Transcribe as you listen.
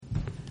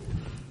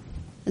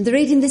And the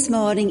reading this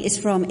morning is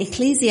from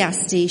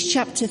Ecclesiastes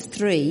chapter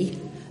 3,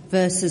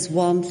 verses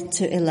 1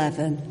 to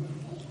 11.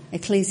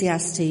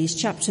 Ecclesiastes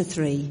chapter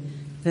 3,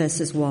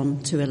 verses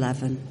 1 to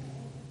 11.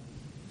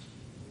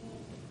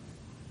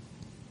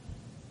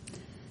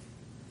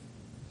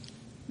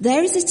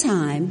 There is a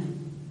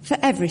time for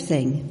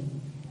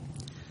everything,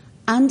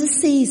 and a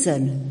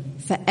season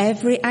for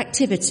every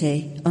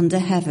activity under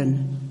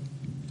heaven.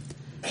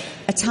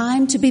 A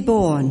time to be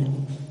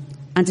born,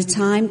 and a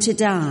time to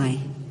die.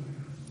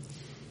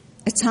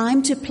 A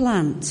time to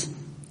plant,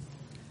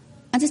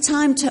 and a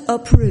time to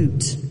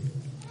uproot.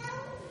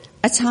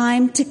 A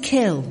time to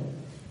kill,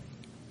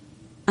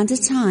 and a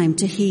time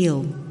to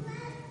heal.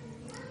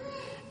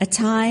 A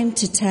time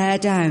to tear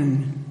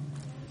down,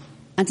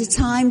 and a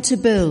time to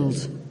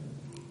build.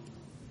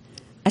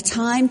 A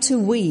time to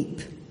weep,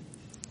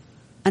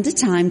 and a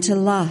time to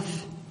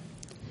laugh.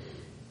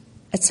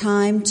 A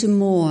time to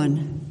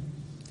mourn,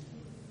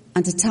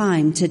 and a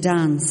time to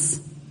dance.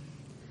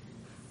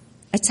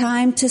 A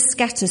time to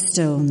scatter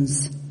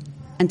stones,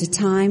 and a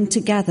time to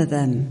gather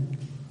them.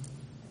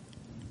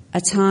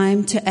 A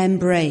time to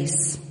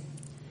embrace,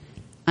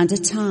 and a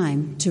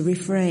time to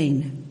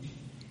refrain.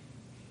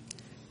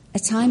 A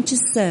time to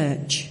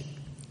search,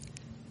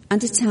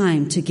 and a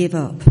time to give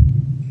up.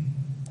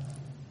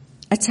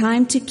 A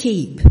time to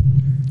keep,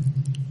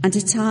 and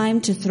a time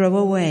to throw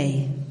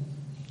away.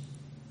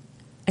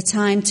 A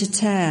time to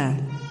tear,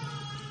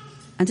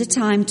 and a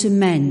time to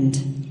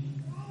mend.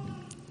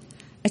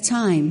 A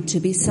time to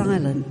be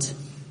silent,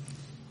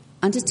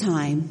 and a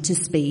time to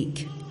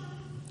speak.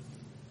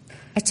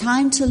 A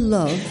time to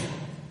love,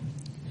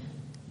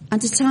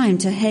 and a time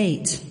to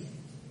hate.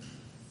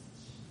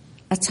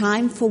 A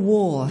time for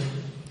war,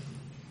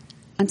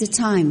 and a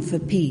time for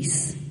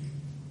peace.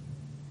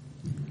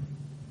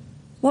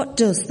 What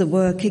does the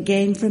worker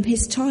gain from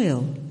his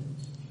toil?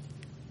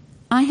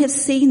 I have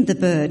seen the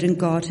burden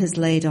God has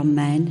laid on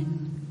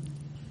men.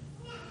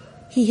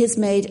 He has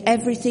made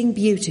everything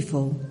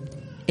beautiful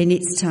in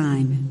its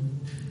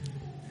time.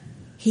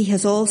 He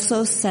has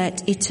also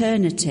set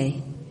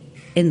eternity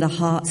in the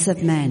hearts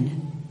of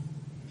men.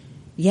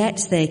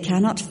 Yet they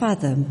cannot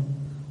fathom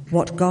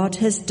what God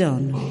has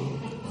done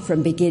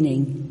from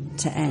beginning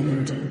to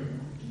end.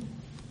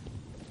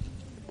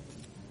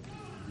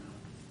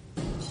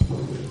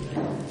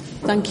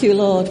 Thank you,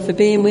 Lord, for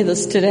being with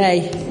us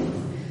today.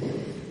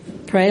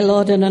 Pray,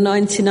 Lord, an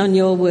anointing on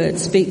your word.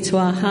 Speak to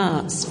our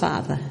hearts,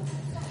 Father,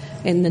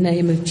 in the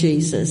name of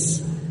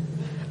Jesus.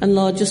 And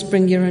Lord, just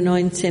bring your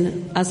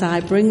anointing as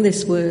I bring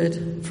this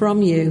word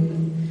from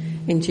you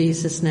in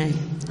Jesus' name.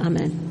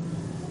 Amen.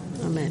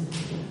 Amen.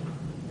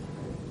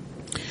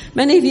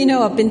 Many of you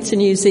know I've been to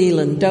New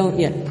Zealand, don't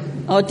you?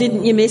 Or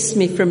didn't you miss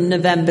me from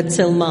November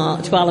till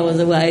March while I was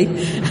away?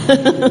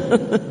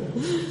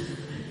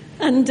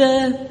 And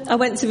I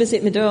went to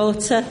visit my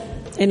daughter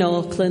in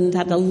Auckland,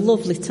 had a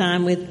lovely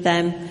time with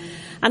them.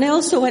 And I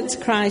also went to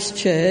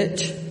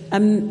Christchurch.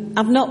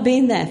 I've not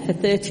been there for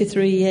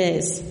 33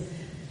 years.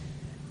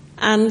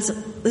 And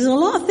there's a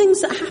lot of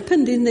things that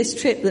happened in this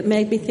trip that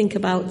made me think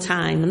about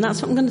time. And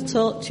that's what I'm going to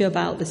talk to you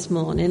about this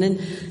morning. And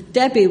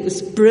Debbie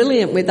was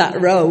brilliant with that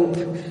rope.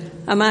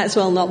 I might as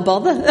well not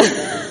bother.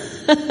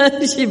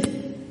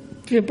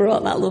 She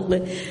brought that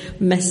lovely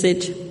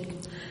message.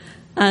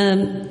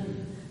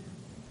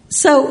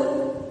 So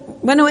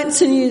when I went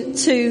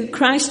to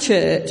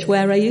Christchurch,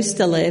 where I used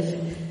to live,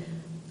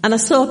 and I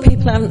saw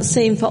people I haven't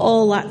seen for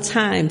all that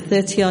time,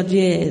 30 odd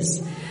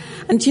years.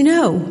 And you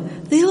know,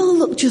 they all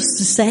look just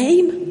the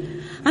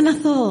same. And I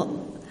thought,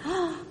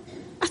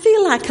 I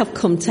feel like I've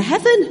come to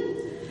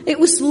heaven. It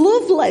was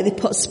lovely. They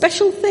put a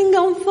special thing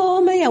on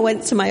for me. I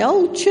went to my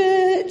old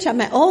church. I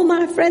met all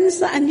my friends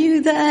that I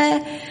knew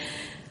there.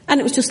 And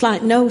it was just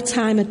like no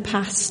time had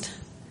passed.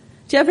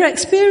 Do you ever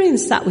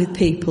experience that with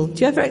people?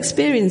 Do you ever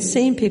experience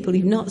seeing people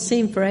you've not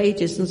seen for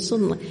ages and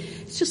suddenly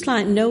it's just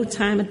like no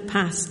time had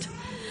passed?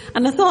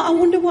 And I thought, I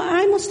wonder what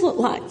I must look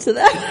like to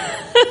them.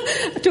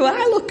 Do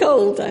I look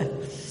older?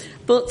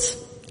 But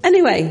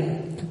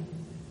anyway,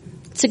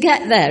 to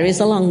get there is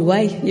a long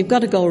way. You've got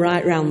to go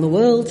right round the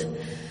world.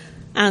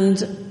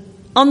 And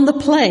on the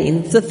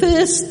plane, the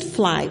first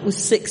flight was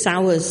 6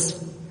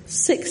 hours.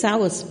 6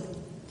 hours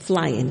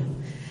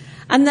flying.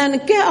 And then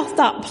get off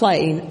that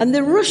plane and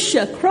they rush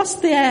you across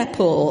the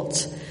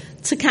airport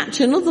to catch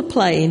another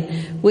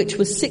plane, which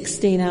was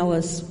 16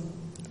 hours.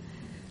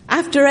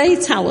 After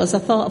 8 hours, I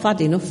thought, I've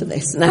had enough of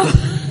this now.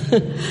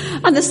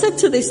 And I said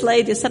to this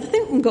lady, I said, I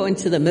think I'm going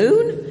to the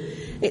moon.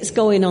 It's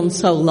going on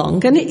so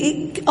long.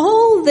 And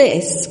all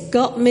this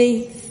got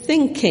me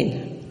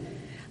thinking,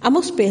 I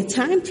must be a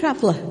time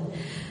traveller.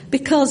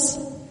 Because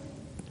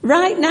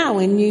right now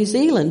in New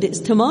Zealand, it's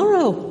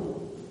tomorrow.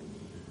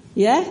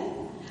 Yeah?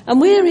 And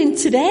we're in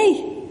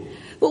today.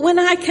 But when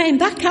I came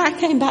back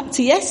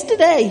to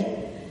yesterday.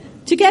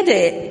 Do you get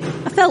it?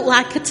 I felt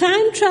like a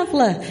time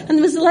traveller. And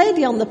there was a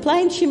lady on the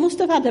plane, she must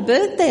have had a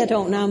birthday, I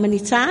don't know how many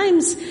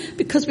times,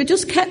 because we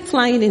just kept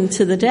flying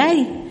into the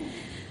day.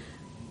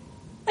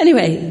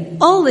 Anyway,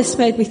 all this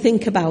made me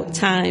think about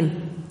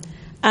time.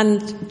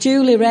 And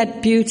Julie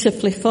read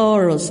beautifully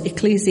for us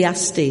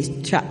Ecclesiastes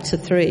chapter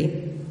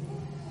 3.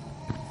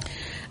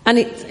 And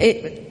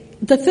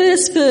the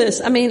first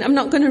verse, I mean, I'm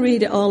not going to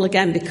read it all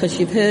again because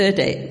you've heard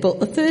it, but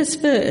the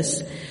first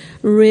verse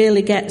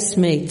really gets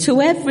me.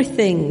 To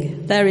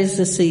everything there is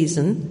a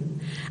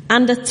season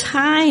and a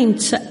time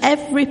to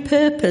every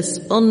purpose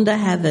under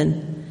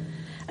heaven.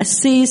 A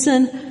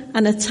season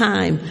and a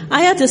time.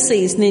 I had a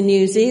season in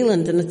New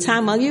Zealand and a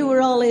time while you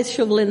were all here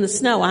shoveling the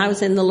snow, I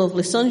was in the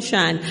lovely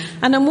sunshine.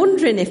 And I'm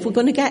wondering if we're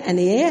going to get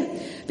any here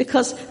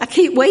because I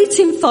keep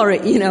waiting for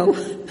it, you know.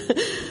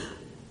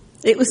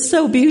 It was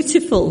so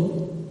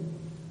beautiful.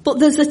 But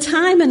there's a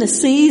time and a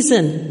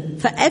season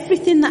for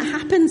everything that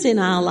happens in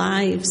our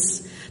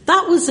lives.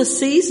 That was a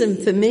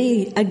season for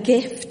me, a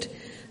gift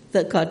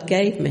that God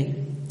gave me.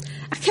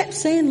 I kept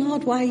saying,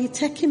 Lord, why are you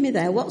taking me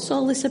there? What's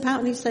all this about?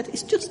 And he said,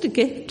 it's just a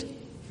gift.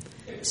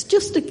 It's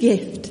just a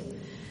gift.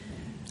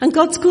 And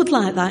God's good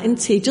like that,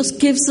 isn't he? He just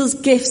gives us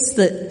gifts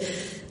that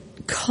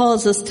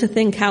cause us to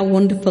think how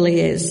wonderful he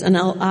is and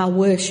our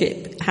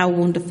worship, how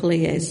wonderful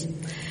he is.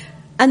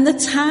 And the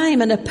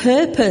time and a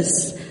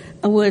purpose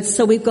are words.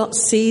 So we've got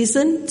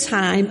season,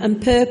 time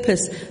and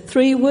purpose.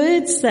 3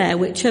 words there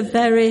which are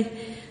very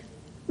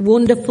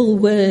wonderful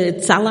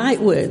words. I like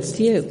words,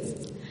 do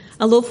you?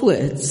 I love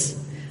words.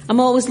 I'm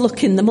always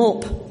looking them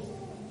up.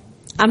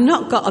 I've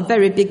not got a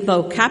very big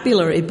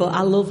vocabulary, but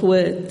I love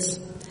words.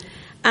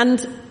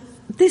 And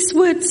this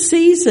word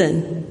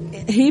season,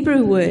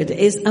 Hebrew word,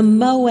 is a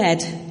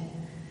moed.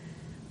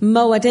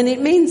 Moed, and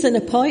it means an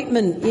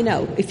appointment. You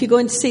know, if you're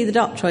going to see the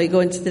doctor or you're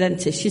going to the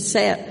dentist, you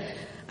say,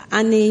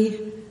 Ani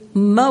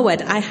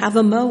moed, I have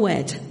a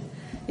moed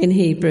in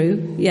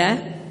Hebrew,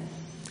 yeah?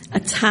 A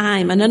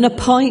time and an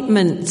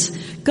appointment.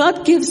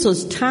 God gives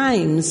us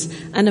times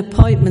and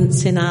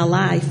appointments in our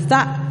life.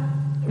 That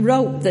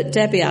rope that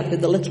Debbie had with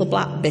the little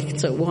black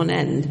bit at one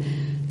end,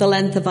 the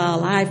length of our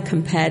life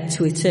compared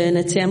to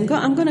eternity. I'm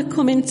going to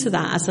come into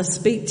that as I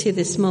speak to you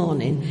this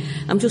morning.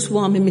 I'm just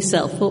warming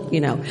myself up,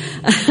 you know.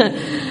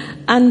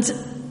 And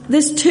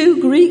there's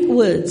 2 Greek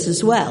words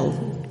as well,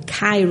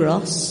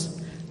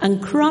 kairos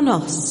and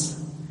chronos.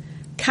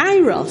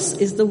 Kairos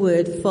is the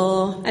word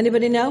for,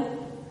 anybody know?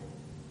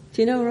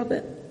 Do you know,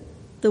 Robert?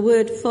 The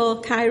word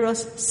for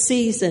kairos,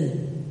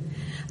 season.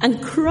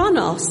 And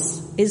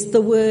chronos is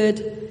the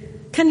word,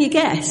 can you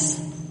guess?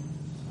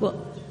 What?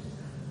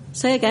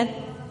 Say again.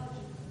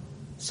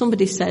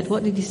 Somebody said,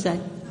 what did he say?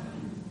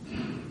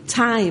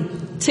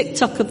 Time,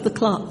 tick-tock of the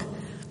clock.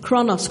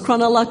 Chronos,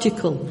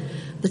 chronological,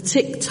 the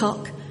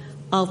tick-tock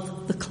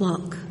of the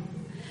clock.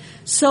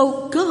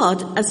 So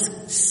God has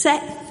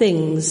set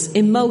things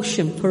in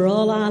motion for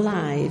all our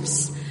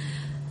lives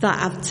that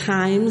have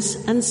times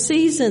and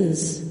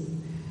seasons.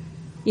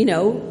 You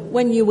know,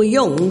 when you were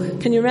young,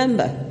 can you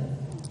remember?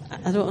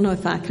 I don't know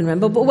if I can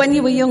remember, but when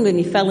you were young and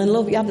you fell in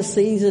love, you had a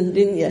season,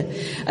 didn't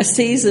you? A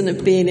season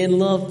of being in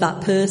love,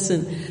 that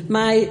person.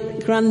 My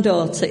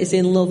granddaughter is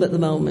in love at the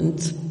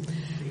moment.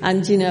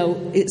 And, you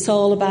know, it's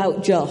all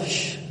about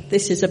Josh.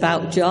 This is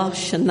about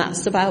Josh, and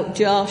that's about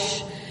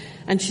Josh.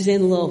 And she's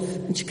in love.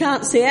 And she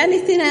can't see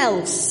anything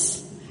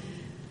else,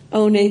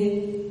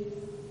 only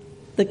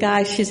the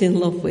guy she's in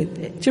love with.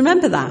 Do you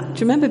remember that? Do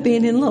you remember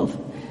being in love?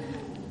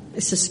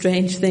 It's a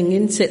strange thing,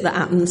 isn't it, that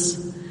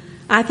happens?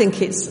 I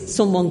think it's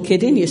someone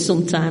kidding you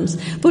sometimes.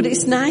 But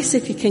it's nice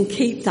if you can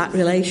keep that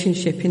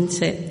relationship,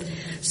 isn't it?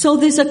 So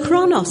there's a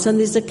chronos and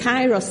there's a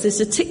kairos.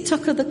 There's a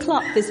tick-tock of the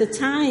clock. There's a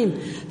time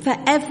for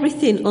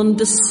everything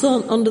under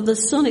the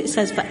sun. It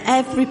says for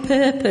every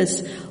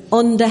purpose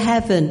under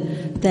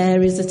heaven,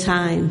 there is a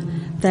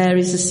time. There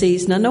is a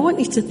season. And I want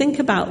you to think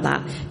about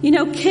that. You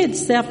know,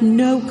 kids, they have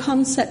no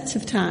concept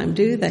of time,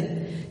 do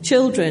they?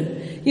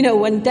 Children, you know,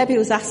 when Debbie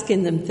was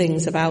asking them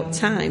things about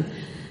time,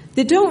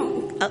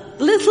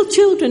 little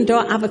children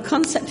don't have a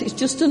concept. It's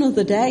just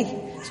another day.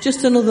 It's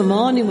just another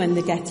morning when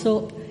they get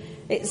up.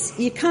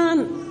 You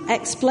can't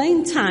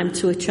explain time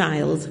to a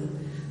child.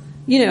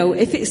 You know,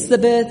 if it's the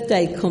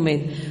birthday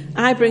coming,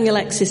 I bring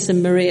Alexis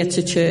and Maria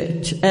to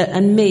church,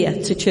 and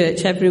Mia to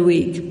church every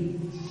week.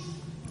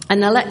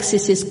 And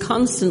Alexis is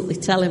constantly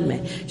telling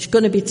me she's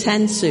going to be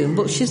 10 soon,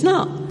 but she's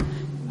not.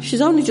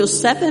 She's only just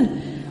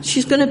 7.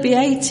 She's going to be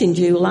 8 in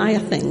July, I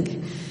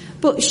think.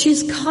 But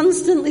she's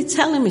constantly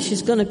telling me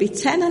she's going to be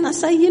 10, and I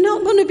say, you're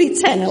not going to be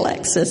 10,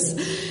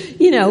 Alexis.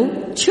 You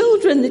know,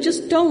 children, they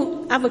just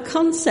don't have a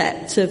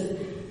concept of,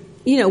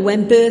 you know,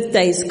 when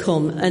birthdays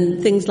come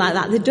and things like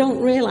that. They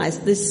don't realise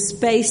there's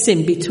space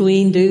in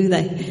between, do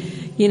they?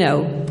 You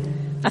know,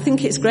 I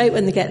think it's great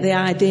when they get the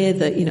idea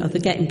that, you know,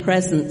 they're getting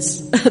presents.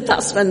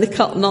 That's when they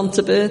cotton on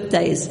to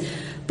birthdays.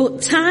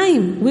 But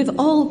time, we've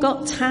all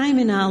got time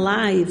in our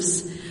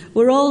lives.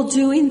 We're all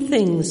doing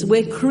things.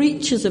 We're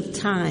creatures of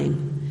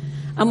time.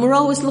 And we're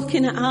always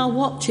looking at our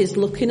watches,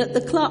 looking at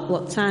the clock.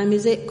 What time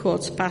is it?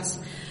 15:15.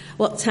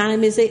 What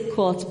time is it?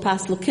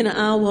 15:15. Looking at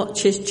our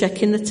watches,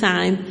 checking the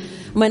time.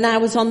 When I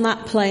was on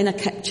that plane, I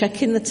kept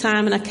checking the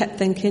time and I kept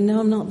thinking, no,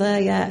 I'm not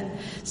there yet.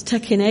 It's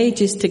taking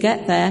ages to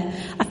get there.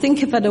 I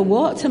think if I'd have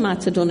walked, I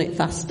might have done it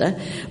faster.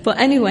 But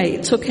anyway,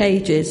 it took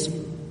ages.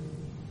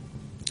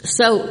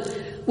 So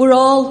we're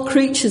all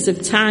creatures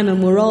of time,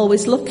 and we're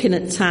always looking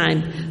at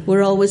time.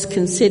 We're always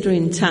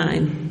considering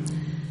time.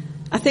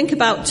 I think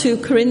about 2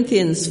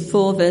 Corinthians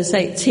 4 verse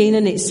 18,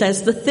 and it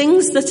says, the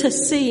things that are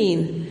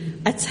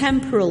seen are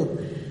temporal,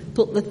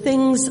 but the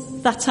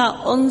things that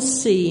are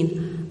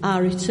unseen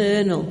are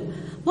eternal.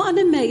 What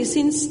an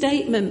amazing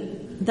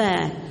statement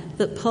there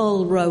that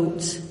Paul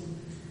wrote.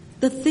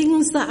 The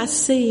things that are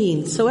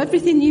seen. So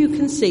everything you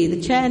can see,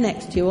 the chair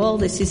next to you, all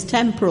this is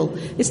temporal.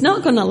 It's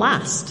not going to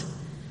last.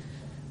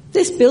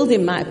 This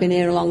building might have been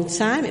here a long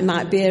time. It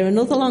might be here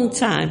another long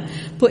time.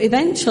 But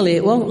eventually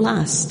it won't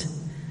last.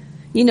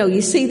 You know,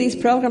 you see these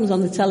programs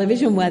on the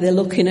television where they're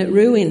looking at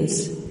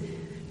ruins.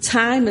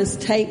 Time has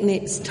taken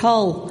its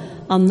toll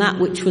on that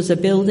which was a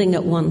building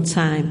at one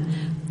time.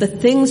 The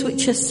things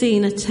which are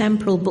seen are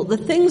temporal, but the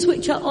things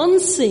which are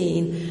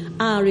unseen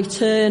are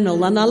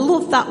eternal. And I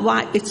love that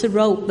white bit of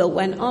rope that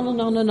went on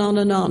and on and on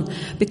and on,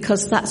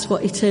 because that's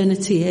what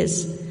eternity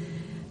is.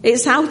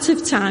 It's out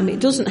of time.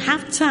 It doesn't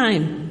have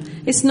time.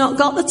 It's not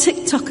got the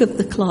tick-tock of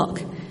the clock.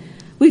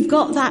 We've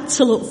got that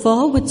to look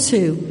forward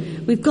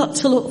to. We've got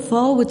to look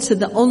forward to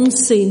the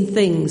unseen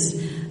things,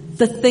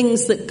 the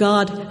things that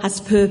God has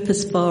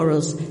purposed for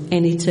us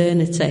in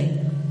eternity.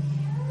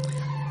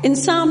 In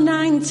Psalm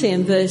 90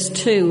 and verse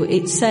 2,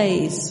 it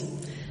says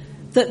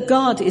that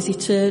God is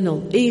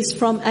eternal. He's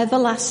from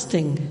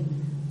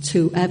everlasting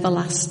to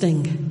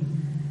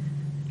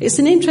everlasting. It's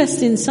an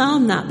interesting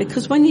psalm, that,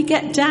 because when you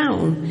get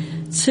down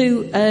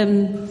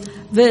to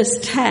verse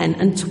 10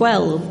 and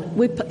 12,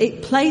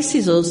 it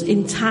places us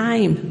in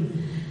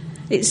time.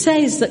 It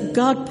says that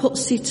God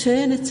puts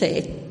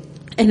eternity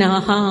in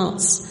our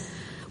hearts.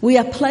 We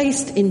are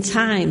placed in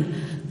time.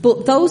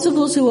 But those of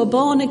us who are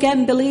born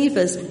again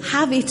believers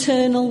have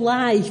eternal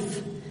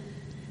life.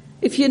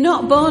 If you're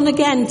not born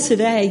again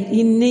today,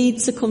 you need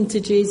to come to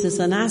Jesus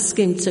and ask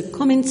him to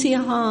come into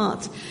your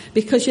heart,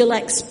 because you'll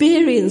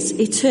experience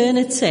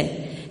eternity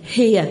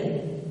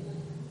here.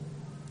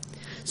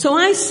 So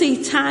I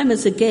see time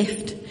as a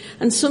gift.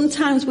 And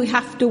sometimes we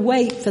have to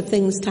wait for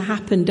things to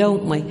happen,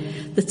 don't we?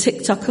 The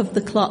tick-tock of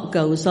the clock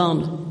goes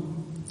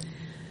on.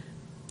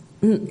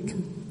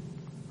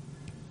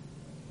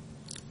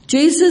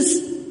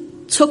 Jesus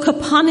took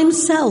upon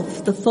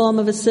himself the form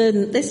of a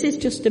servant. This is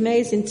just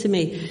amazing to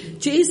me.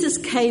 Jesus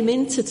came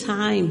into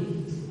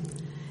time.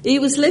 He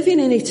was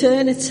living in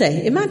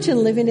eternity.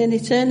 Imagine living in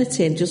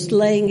eternity and just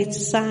laying it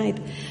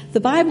aside. The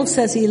Bible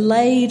says he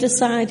laid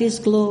aside his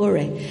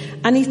glory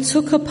and he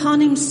took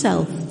upon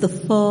himself the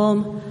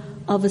form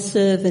of a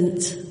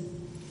servant.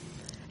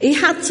 He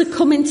had to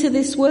come into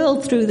this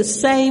world through the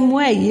same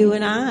way you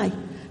and I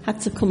had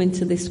to come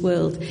into this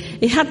world.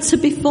 He had to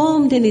be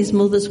formed in his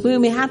mother's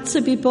womb. He had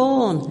to be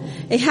born.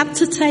 He had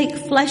to take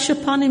flesh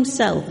upon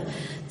himself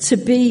to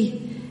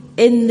be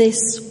in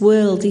this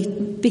world.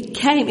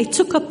 He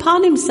took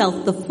upon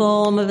himself the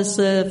form of a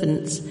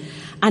servant,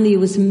 and he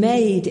was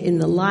made in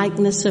the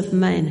likeness of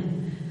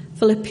men.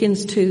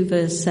 Philippians 2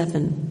 verse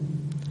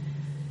 7.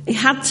 He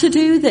had to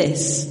do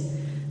this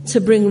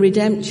to bring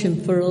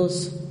redemption for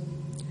us.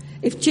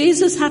 If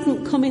Jesus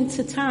hadn't come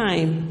into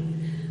time,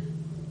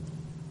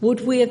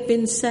 would we have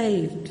been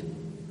saved?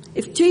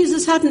 If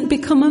Jesus hadn't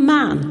become a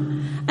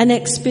man and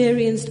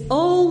experienced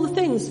all the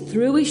things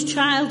through his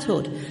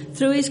childhood,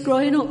 through his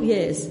growing up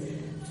years,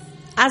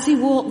 as he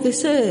walked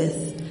this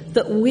earth,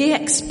 that we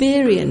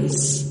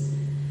experience,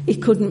 he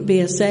couldn't be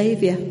a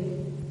saviour.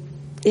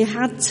 He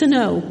had to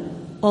know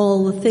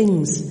all the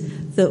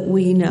things that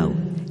we know.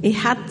 He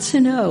had to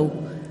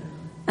know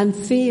and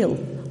feel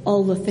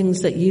all the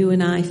things that you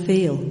and I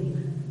feel.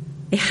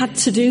 He had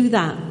to do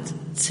that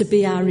to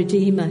be our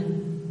Redeemer.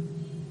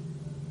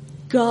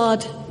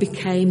 God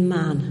became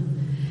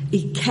man.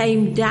 He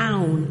came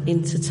down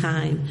into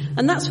time.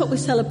 And that's what we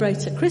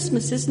celebrate at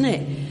Christmas, isn't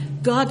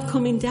it? God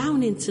coming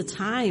down into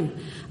time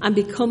and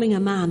becoming a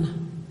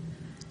man.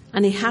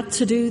 And he had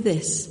to do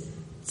this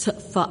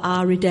for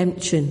our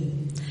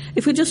redemption.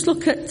 If we just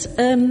look at,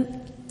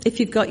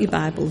 if you've got your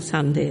Bibles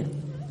handy,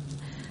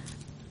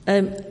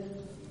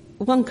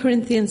 1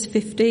 Corinthians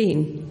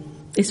 15.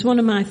 It's one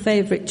of my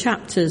favourite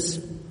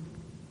chapters.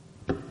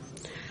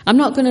 I'm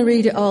not going to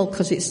read it all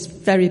because it's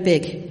very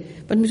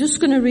big, but I'm just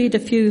going to read a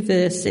few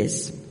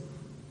verses.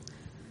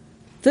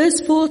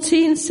 Verse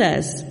 14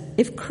 says,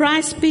 if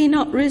Christ be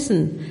not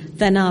risen,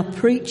 then our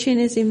preaching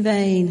is in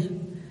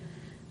vain,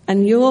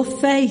 and your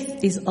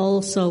faith is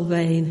also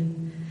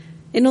vain.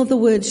 In other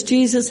words,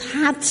 Jesus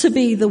had to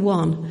be the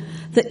one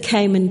that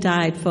came and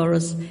died for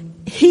us.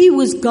 He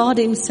was God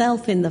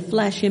himself in the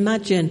flesh.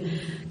 Imagine.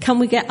 Can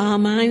we get our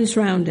minds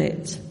round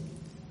it?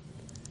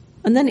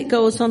 And then it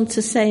goes on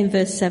to say in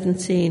verse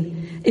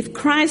 17, if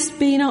Christ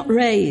be not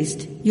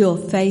raised, your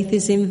faith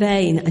is in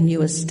vain and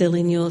you are still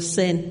in your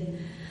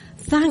sin.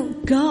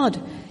 Thank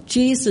God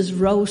Jesus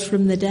rose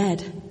from the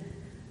dead.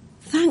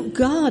 Thank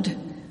God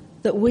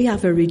that we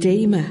have a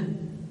Redeemer.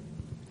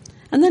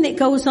 And then it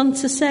goes on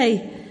to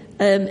say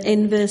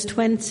in verse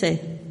 19,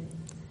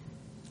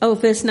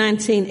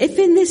 if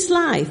in this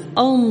life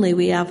only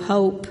we have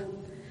hope,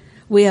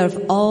 we are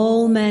of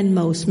all men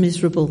most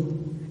miserable.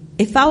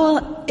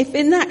 If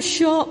in that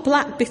short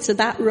black bit of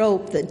that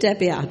rope that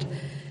Debbie had,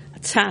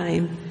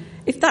 time,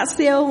 if that's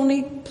the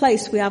only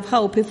place we have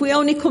hope, if we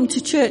only come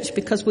to church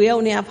because we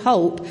only have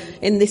hope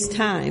in this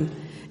time,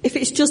 if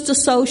it's just a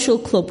social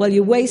club, well,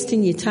 you're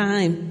wasting your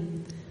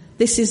time.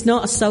 This is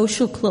not a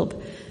social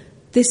club.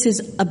 This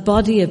is a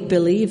body of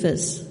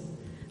believers.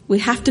 We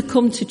have to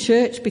come to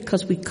church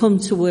because we come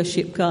to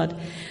worship God,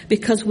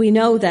 because we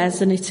know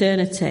there's an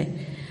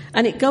eternity.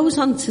 And it goes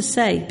on to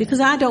say, because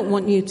I don't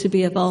want you to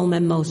be of all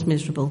men most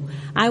miserable.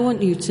 I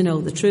want you to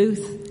know the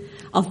truth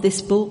of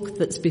this book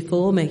that's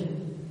before me.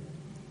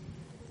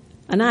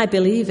 And I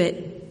believe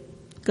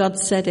it. God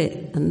said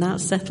it, and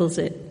that settles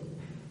it.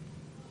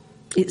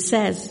 It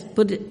says,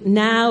 but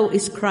now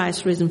is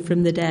Christ risen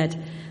from the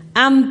dead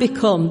and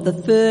become the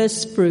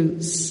first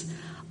fruits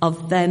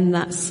of them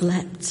that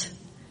slept.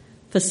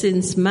 For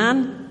since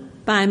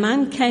by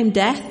man came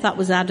death, that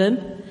was Adam,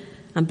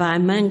 and by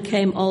man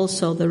came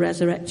also the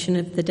resurrection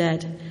of the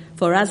dead.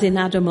 For as in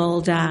Adam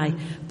all die,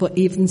 but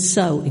even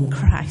so in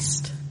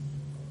Christ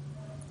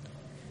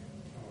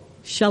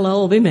shall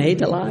all be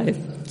made alive.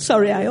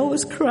 Sorry, I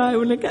always cry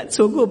when I get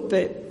to a good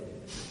bit.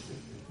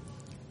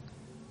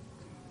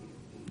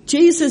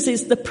 Jesus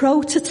is the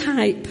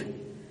prototype.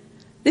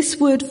 This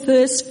word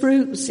first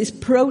fruits is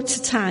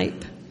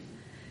prototype.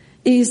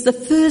 He is the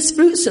first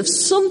fruits of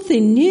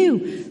something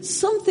new,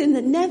 something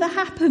that never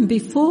happened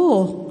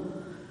before.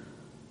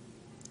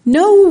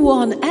 No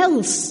one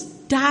else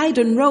died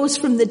and rose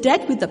from the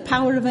dead with the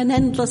power of an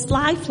endless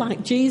life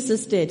like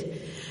Jesus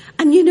did.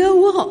 And you know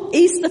what?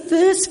 He's the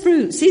first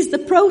fruits. He's the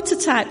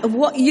prototype of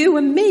what you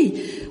and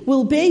me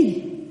will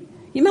be.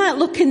 You might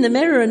look in the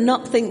mirror and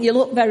not think you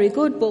look very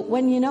good, but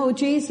when you know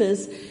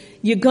Jesus,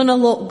 you're gonna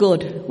look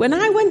good. When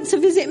I went to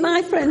visit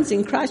my friends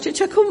in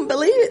Christchurch, I couldn't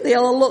believe it. They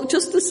all looked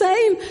just the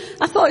same.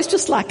 I thought it's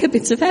just like a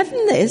bit of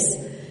heaven, this.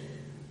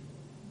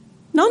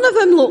 None of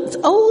them looked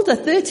older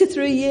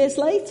 33 years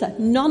later.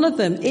 None of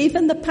them.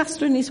 Even the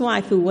pastor and his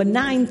wife, who were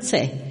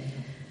 90,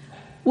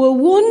 were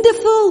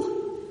wonderful.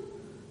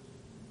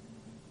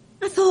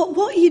 I thought,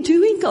 what are you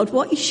doing, God?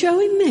 What are you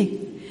showing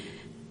me?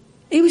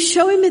 He was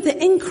showing me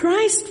that in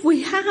Christ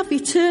we have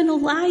eternal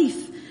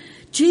life.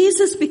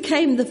 Jesus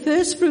became the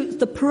first fruit,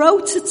 the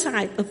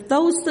prototype of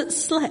those that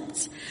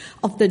slept,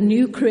 of the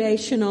new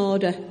creation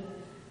order.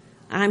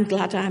 I'm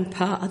glad I'm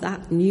part of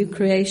that new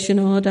creation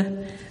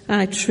order.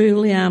 I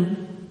truly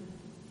am.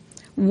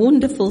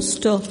 Wonderful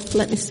stuff.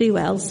 Let me see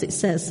what else it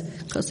says,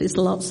 because there's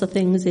lots of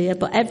things here.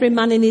 But every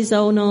man in his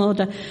own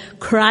order.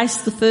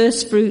 Christ the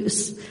first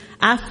fruits.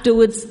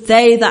 Afterwards,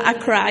 they that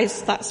are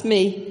Christ, that's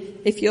me.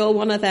 If you're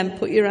one of them,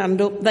 put your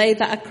hand up. They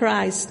that are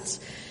Christ's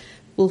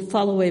will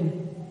follow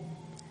him.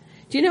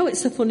 Do you know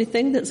it's a funny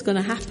thing that's going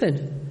to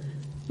happen?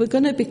 We're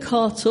going to be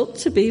caught up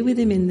to be with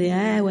him in the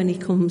air when he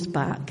comes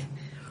back.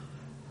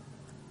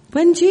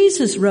 When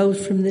Jesus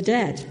rose from the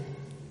dead,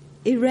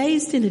 he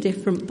raised in a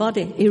different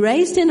body. He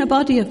raised in a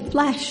body of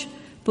flesh,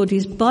 but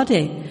his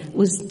body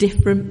was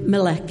different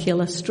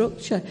molecular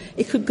structure.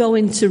 He could go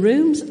into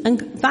rooms and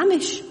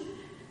vanish.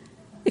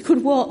 He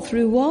could walk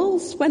through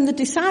walls. When the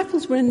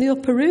disciples were in the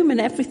upper room and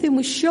everything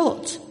was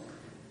shut,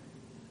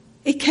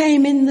 he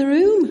came in the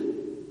room.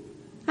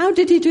 How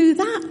did he do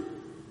that?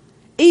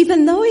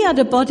 Even though he had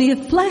a body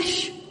of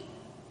flesh,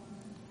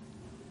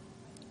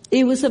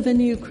 he was of a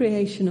new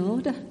creation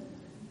order.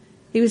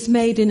 He was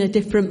made in a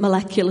different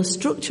molecular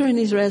structure in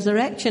his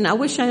resurrection. I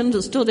wish I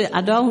understood it.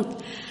 I don't.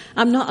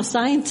 I'm not a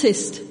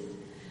scientist.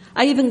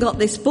 I even got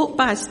this book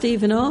by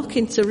Stephen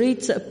Hawking to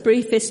read, A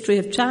Brief History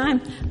of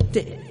Time.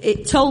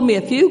 It told me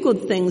a few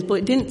good things, but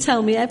it didn't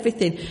tell me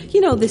everything.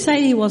 You know, they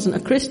say he wasn't a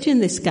Christian,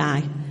 this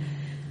guy.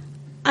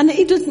 And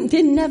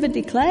he never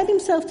declared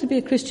himself to be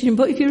a Christian.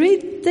 But if you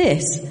read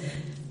this,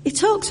 he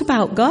talks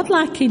about God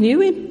like he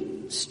knew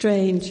him.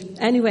 Strange.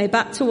 Anyway,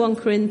 back to 1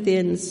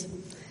 Corinthians.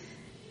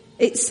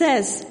 It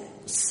says,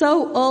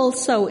 so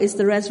also is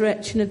the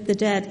resurrection of the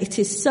dead. It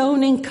is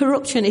sown in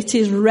corruption. It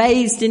is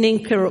raised in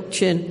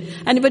incorruption.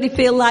 Anybody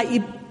feel like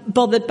you're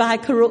bothered by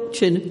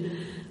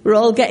corruption? We're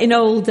all getting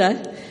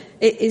older.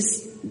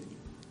 It's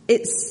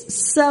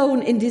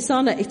sown in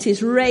dishonour. It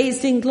is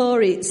raised in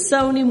glory. It's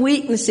sown in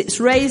weakness. It's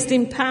raised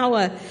in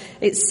power.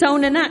 It's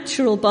sown a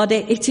natural body.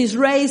 It is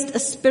raised a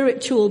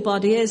spiritual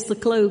body. Here's the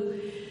clue.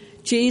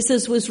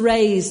 Jesus was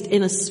raised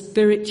in a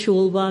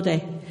spiritual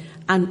body.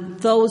 And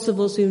those of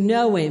us who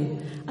know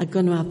him are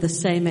going to have the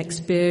same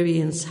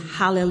experience.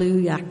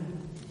 Hallelujah.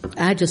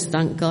 I just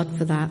thank God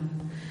for that.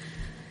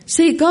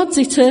 See, God's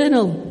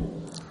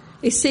eternal.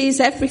 He sees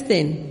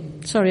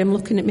everything. Sorry, I'm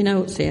looking at my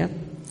notes here.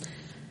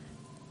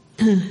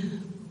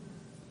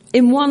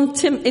 In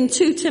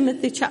 2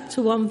 Timothy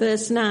chapter 1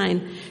 verse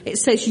 9, it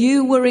says,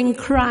 you were in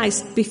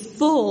Christ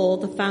before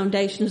the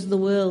foundations of the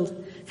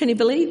world. Can you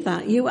believe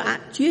that?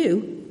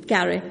 You,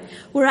 Gary,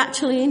 were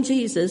actually in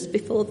Jesus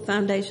before the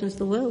foundations of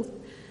the world.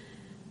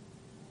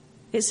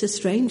 It's a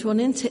strange one,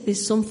 isn't it?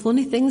 There's some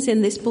funny things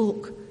in this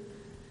book.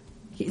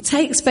 It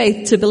takes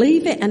faith to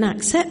believe it and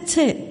accept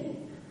it.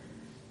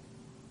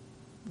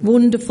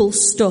 Wonderful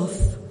stuff.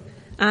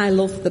 I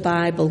love the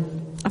Bible.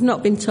 I I've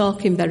not been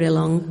talking very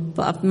long,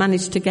 but I've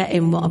managed to get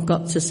in what I've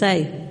got to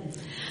say.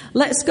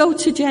 Let's go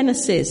to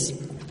Genesis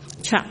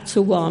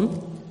chapter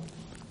 1.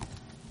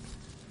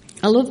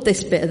 I love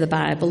this bit of the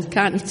Bible,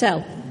 can't you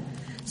tell?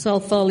 It's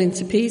all falling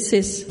to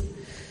pieces.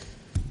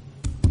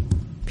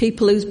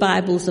 People whose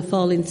Bibles are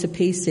falling to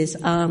pieces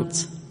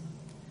aren't.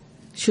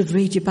 Should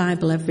read your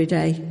Bible every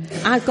day.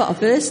 I've got a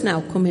verse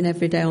now coming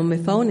every day on my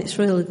phone. It's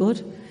really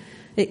good.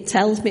 It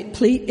tells me,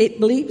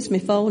 it bleeps my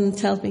phone and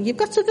tells me, you've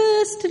got a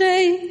verse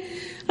today.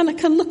 And I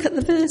can look at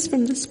the verse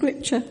from the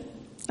scripture.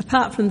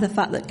 Apart from the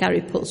fact that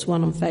Gary puts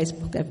one on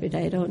Facebook every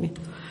day, don't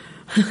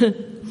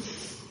you?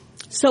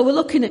 So we're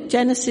looking at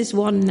Genesis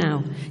 1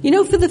 now. You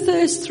know, for the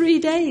first 3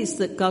 days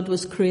that God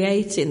was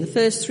creating, the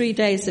first 3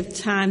 days of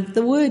time,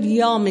 the word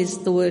yom is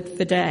the word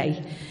for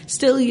day.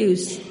 Still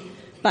used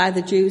by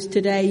the Jews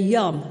today,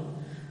 yom.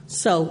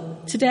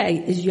 So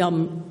today is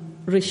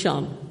Yom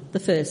Rishon, the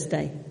first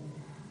day.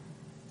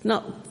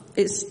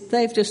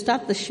 They've just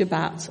had the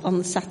Shabbat on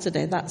the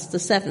Saturday. That's the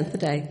 7th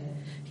day.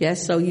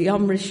 Yes, so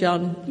Yom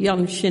Rishon,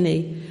 Yom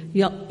Sheni,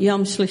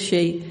 Yom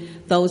Shlishi.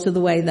 Those are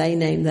the way they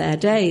name their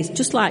days,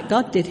 just like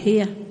God did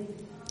here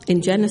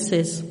in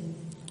Genesis.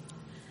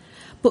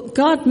 But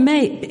God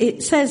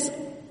it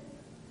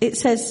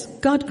says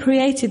God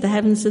created the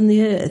heavens and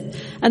the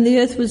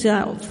earth was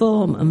without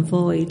form and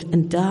void,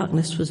 and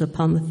darkness was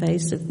upon the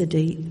face of the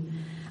deep.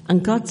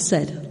 And God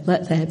said,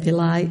 let there be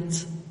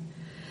light.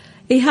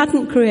 He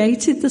hadn't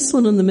created the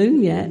sun and the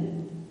moon yet.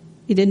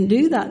 He didn't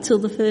do that till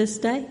the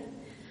first day.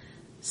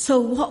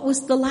 So what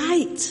was the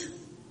light?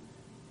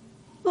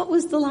 What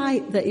was the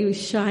light that he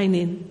was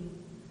shining?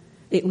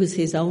 It was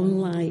his own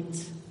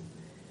light.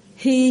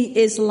 He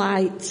is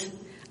light,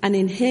 and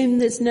in him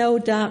there's no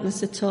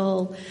darkness at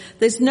all.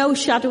 There's no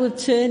shadow of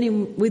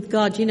turning with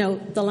God. You know,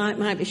 the light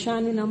might be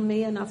shining on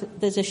me and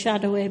there's a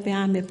shadow way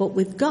behind me, but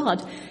with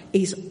God,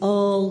 he's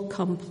all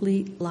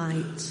complete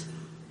light.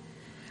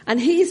 And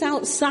he's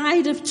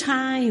outside of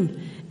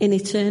time in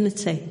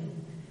eternity.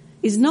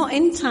 He's not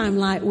in time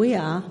like we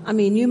are. I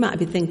mean, you might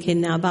be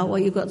thinking now about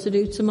what you've got to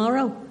do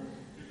tomorrow.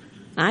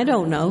 I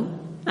don't know.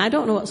 I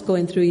don't know what's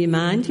going through your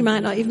mind. You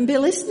might not even be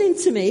listening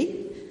to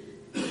me.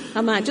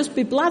 I might just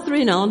be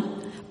blathering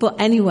on.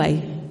 But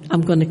anyway,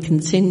 I'm going to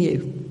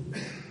continue.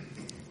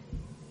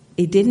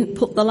 He didn't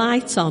put the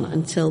light on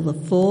until the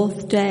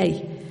 4th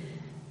day.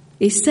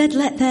 He said,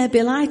 let there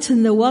be light,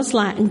 and there was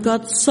light, and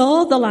God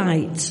saw the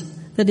light,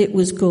 that it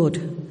was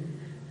good.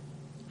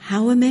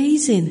 How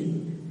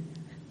amazing.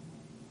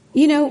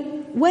 You know,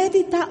 where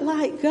did that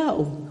light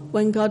go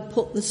when God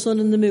put the sun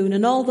and the moon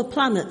and all the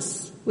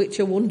planets, which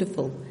are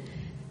wonderful,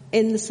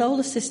 in the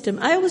solar system?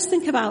 I always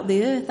think about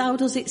the earth. How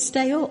does it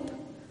stay up?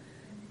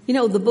 You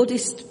know, the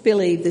Buddhists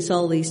believe there's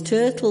all these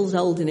turtles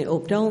holding it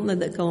up, don't they,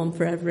 that go on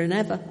forever and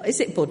ever. Is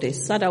it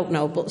Buddhists? I don't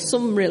know, but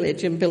some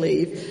religion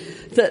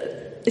believe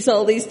that it's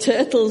all these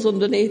turtles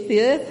underneath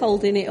the earth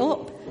holding it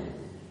up.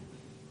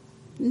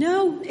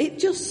 No,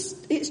 it's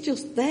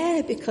just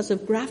there because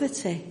of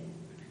gravity.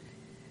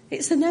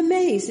 It's an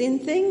amazing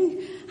thing.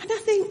 And I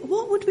think,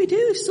 what would we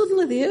do if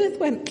suddenly the earth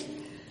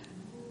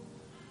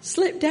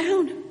slipped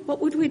down?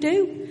 What would we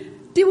do?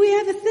 Do we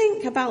ever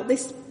think about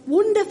this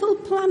wonderful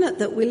planet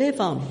that we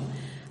live on?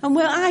 And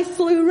where I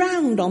flew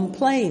around on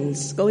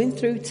planes going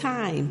through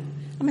time.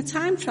 I'm a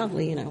time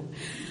traveller, you know.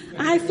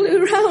 I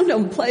flew around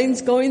on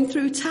planes going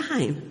through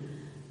time.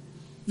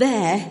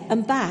 There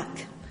and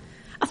back.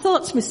 I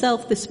thought to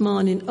myself this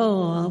morning,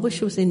 I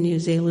wish I was in New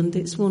Zealand.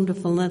 It's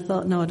wonderful. And I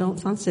thought, no, I don't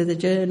fancy the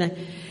journey.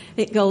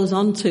 It goes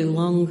on too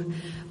long.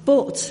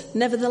 But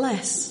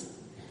nevertheless,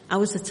 I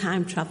was a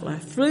time traveller. I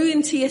flew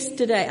into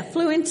yesterday. I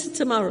flew into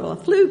tomorrow. I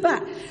flew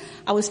back.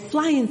 I was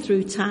flying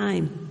through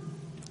time.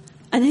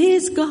 And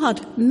here's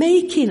God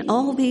making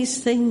all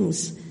these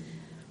things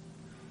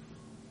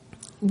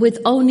with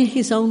only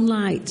his own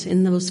light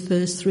in those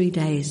first 3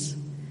 days.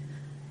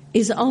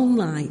 His own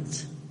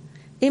light.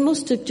 He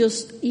must have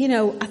just,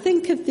 I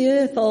think of the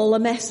earth all a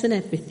mess and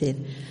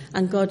everything,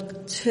 and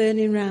God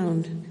turning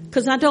round.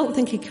 Because I don't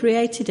think he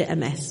created it a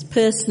mess,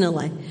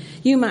 personally.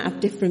 You might have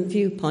different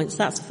viewpoints,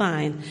 that's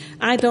fine.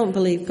 I don't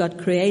believe God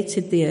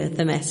created the earth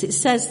a mess. It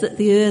says that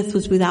the earth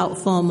was without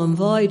form and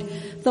void.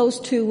 Those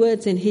 2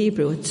 words in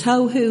Hebrew are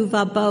tohu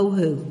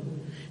vabohu.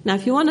 Now,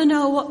 if you want to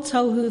know what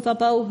tohu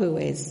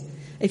vabohu is,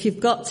 if you've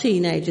got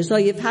teenagers, or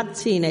you've had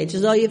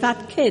teenagers, or you've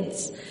had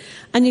kids,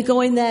 and you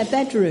go in their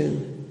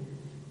bedroom,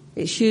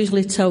 it's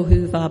usually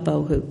tohu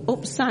vabohu,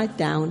 upside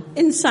down,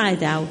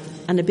 inside out,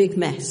 and a big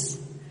mess.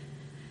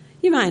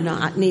 You might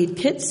not need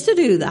kids to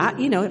do that.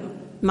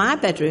 My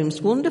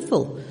bedroom's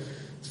wonderful.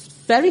 It's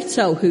very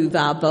tohu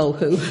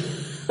vabohu.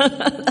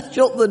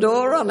 Shut the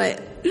door on it.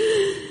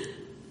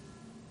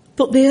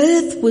 But the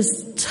earth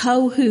was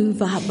tohu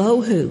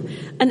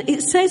vabohu. And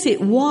it says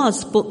it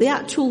was, but the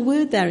actual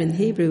word there in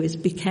Hebrew is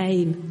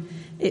became.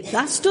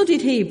 I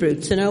studied Hebrew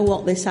to know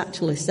what this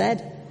actually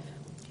said.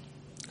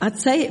 I'd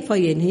say it for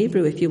you in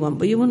Hebrew if you want,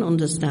 but you wouldn't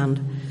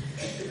understand.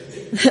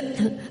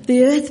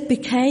 The earth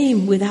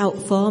became without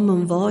form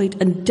and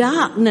void, and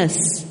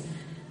darkness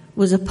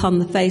was upon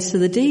the face of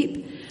the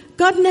deep.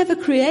 God never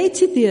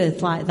created the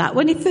earth like that.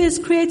 When he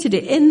first created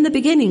it, in the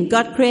beginning,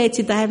 God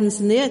created the heavens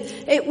and the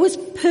earth. It was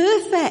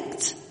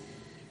perfect.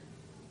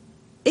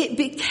 It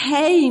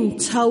became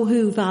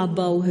tohu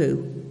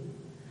vabohu.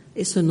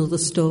 It's another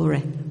story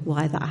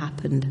why that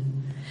happened.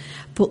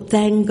 But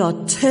then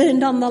God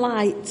turned on the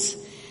light.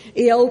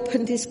 He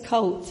opened his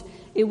coat.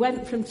 He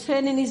went from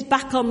turning his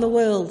back on the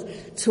world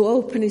to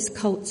open his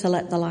coat to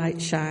let the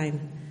light shine,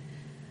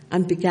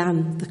 and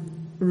began the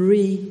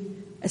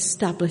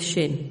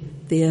re-establishing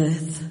the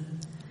earth.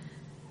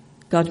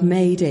 God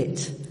made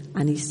it,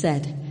 and he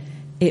said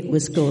it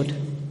was good.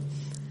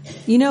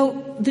 You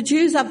know, the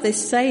Jews have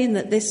this saying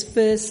that this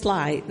first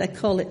light, they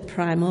call it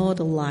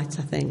primordial light,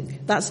 I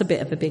think. That's a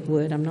bit of a big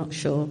word, I'm not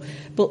sure.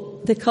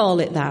 But they call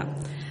it that.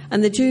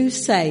 And the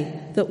Jews say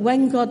that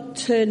when God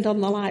turned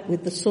on the light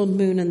with the sun,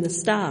 moon and the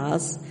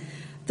stars,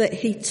 that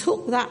he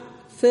took that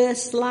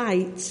first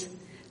light,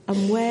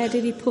 and where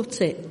did he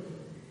put it?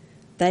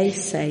 They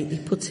say he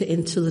put it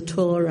into the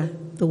Torah,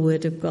 the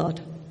Word of God.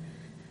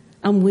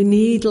 And we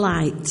need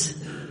light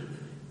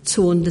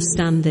to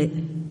understand it.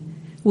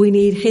 We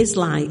need his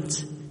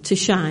light to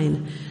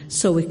shine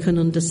so we can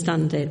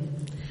understand it.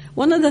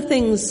 One of the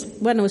things,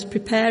 when I was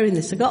preparing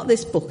this, I got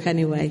this book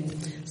anyway,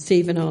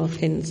 Stephen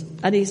Hawkins,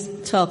 and he's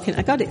talking,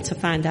 I got it to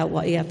find out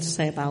what he had to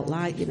say about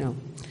light, you know.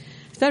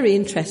 It's very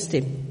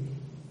interesting.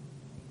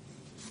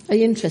 Are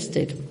you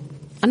interested?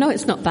 I know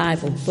it's not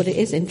Bible, but it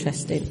is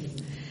interesting.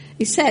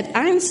 He said,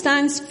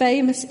 Einstein's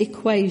famous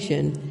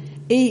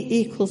equation,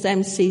 E =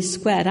 mc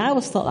squared. I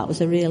always thought that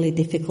was a really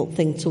difficult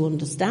thing to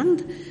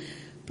understand,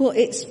 but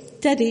it's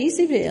dead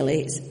easy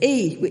really. It's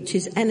E, which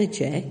is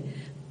energy,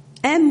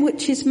 M,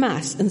 which is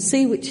mass, and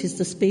C, which is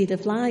the speed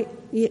of light.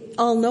 You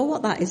all know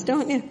what that is,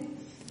 don't you?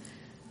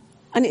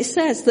 And it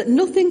says that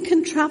nothing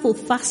can travel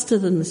faster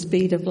than the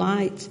speed of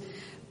light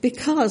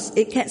because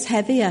it gets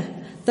heavier.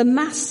 The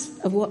mass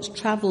of what's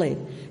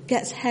travelling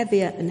gets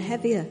heavier and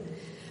heavier.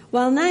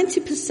 While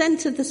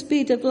 90% of the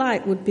speed of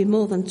light would be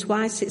more than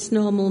twice its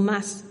normal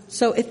mass.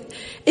 So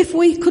if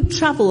we could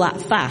travel that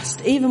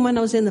fast, even when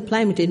I was in the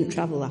plane we didn't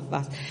travel that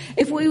fast.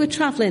 If we were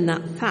travelling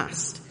that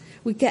fast,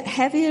 we'd get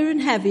heavier and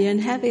heavier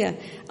and heavier.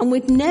 And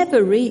we'd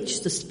never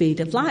reach the speed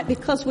of light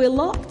because we're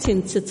locked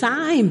into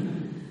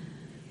time.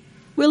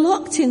 We're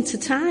locked into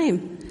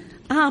time.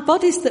 Our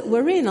bodies that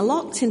we're in are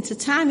locked into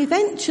time.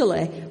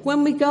 Eventually,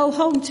 when we go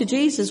home to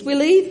Jesus, we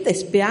leave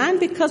this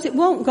behind because it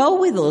won't go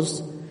with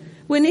us.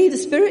 We need a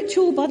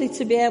spiritual body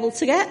to be able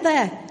to get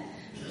there.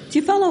 Do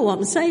you follow what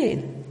I'm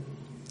saying?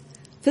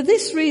 For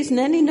this reason,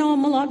 any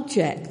normal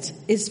object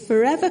is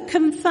forever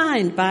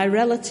confined by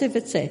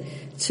relativity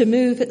to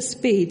move at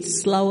speed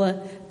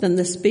slower than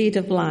the speed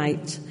of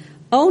light.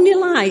 Only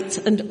light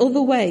and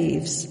other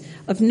waves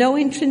of no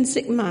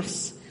intrinsic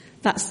mass,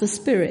 that's the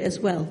spirit as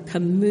well,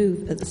 can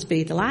move at the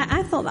speed of light.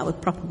 I thought that was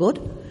proper good.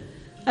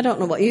 I don't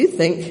know what you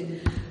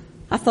think.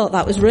 I thought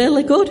that was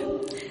really good.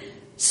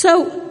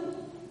 So,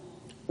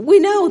 we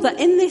know that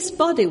in this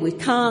body we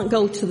can't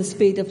go to the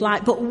speed of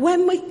light, but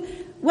when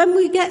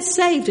we get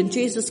saved and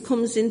Jesus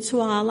comes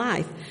into our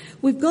life,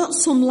 we've got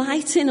some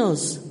light in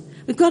us.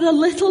 We've got a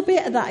little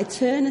bit of that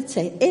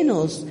eternity in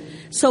us.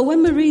 So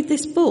when we read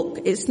this book,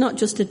 it's not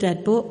just a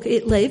dead book,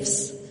 it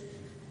lives.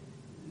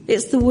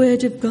 It's the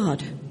Word of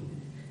God.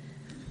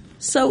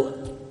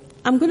 So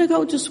I'm going to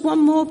go just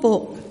one more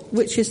book,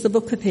 which is the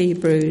book of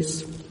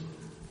Hebrews.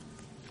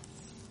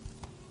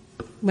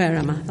 Where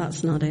am I?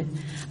 That's not it.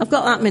 I've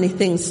got that many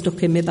things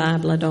stuck in my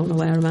Bible, I don't know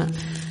where I'm at.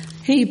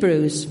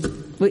 Hebrews,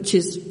 which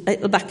is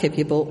at the back of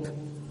your book.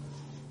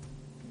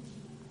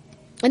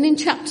 And in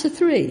chapter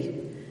 3,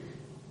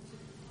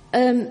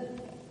 the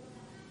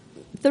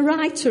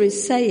writer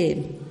is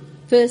saying,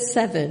 verse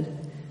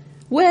 7,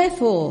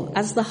 wherefore,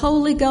 as the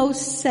Holy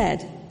Ghost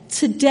said,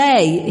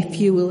 today, if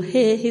you will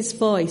hear his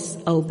voice,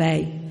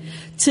 obey.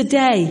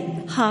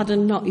 Today,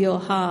 harden not your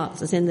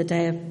hearts, as in the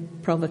day of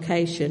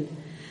provocation.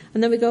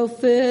 And then we go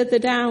further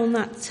down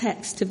that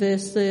text to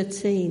verse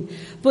 13.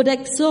 But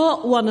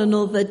exhort one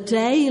another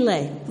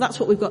daily. That's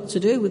what we've got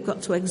to do. We've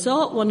got to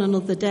exhort one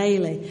another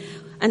daily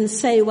and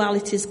say, well,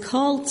 it is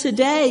called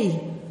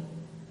today.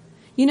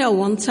 You know,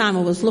 one time I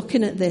was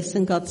looking at this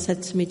and God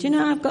said to me, do you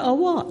know I've got a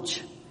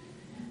watch?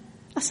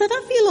 I said,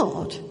 have you,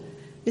 Lord?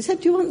 He said,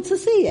 do you want to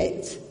see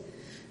it?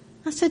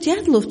 I said, yeah,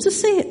 I'd love to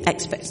see it.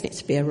 Expecting it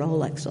to be a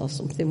Rolex or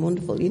something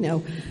wonderful, you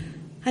know.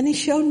 And he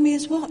showed me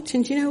his watch,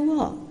 and do you know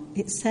what?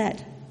 It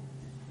said,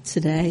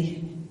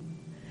 today,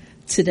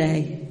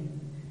 today,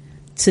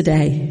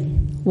 today.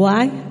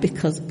 Why?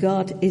 Because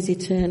God is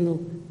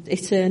eternal,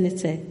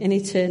 eternity, in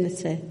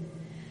eternity.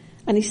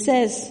 And he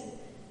says,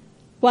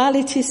 while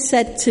it is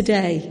said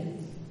today,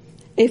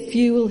 if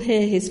you will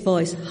hear his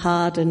voice,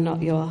 harden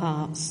not your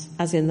hearts,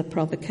 as in the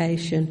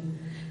provocation.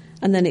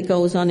 And then it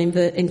goes on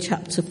in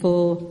chapter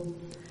 4.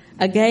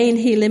 Again,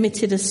 he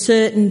limited a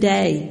certain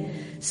day,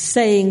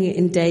 saying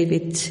in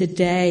David,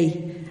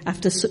 today,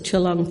 after such a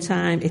long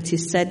time, it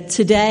is said,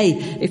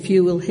 today, if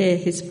you will hear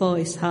his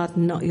voice,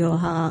 harden not your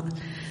heart.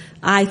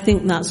 I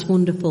think that's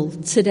wonderful.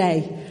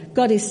 Today.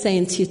 God is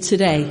saying to you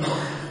today,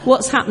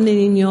 What's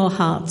happening in your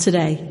heart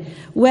today?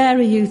 Where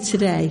are you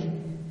today?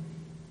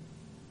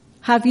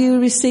 Have you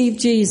received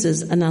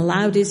Jesus and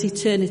allowed his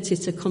eternity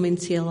to come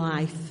into your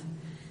life?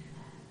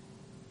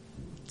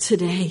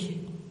 Today.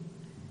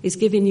 He's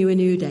giving you a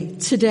new day.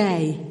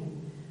 Today.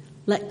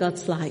 Let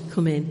God's light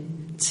come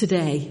in.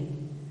 Today.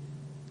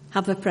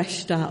 Have a fresh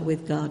start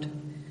with God.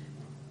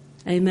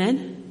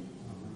 Amen.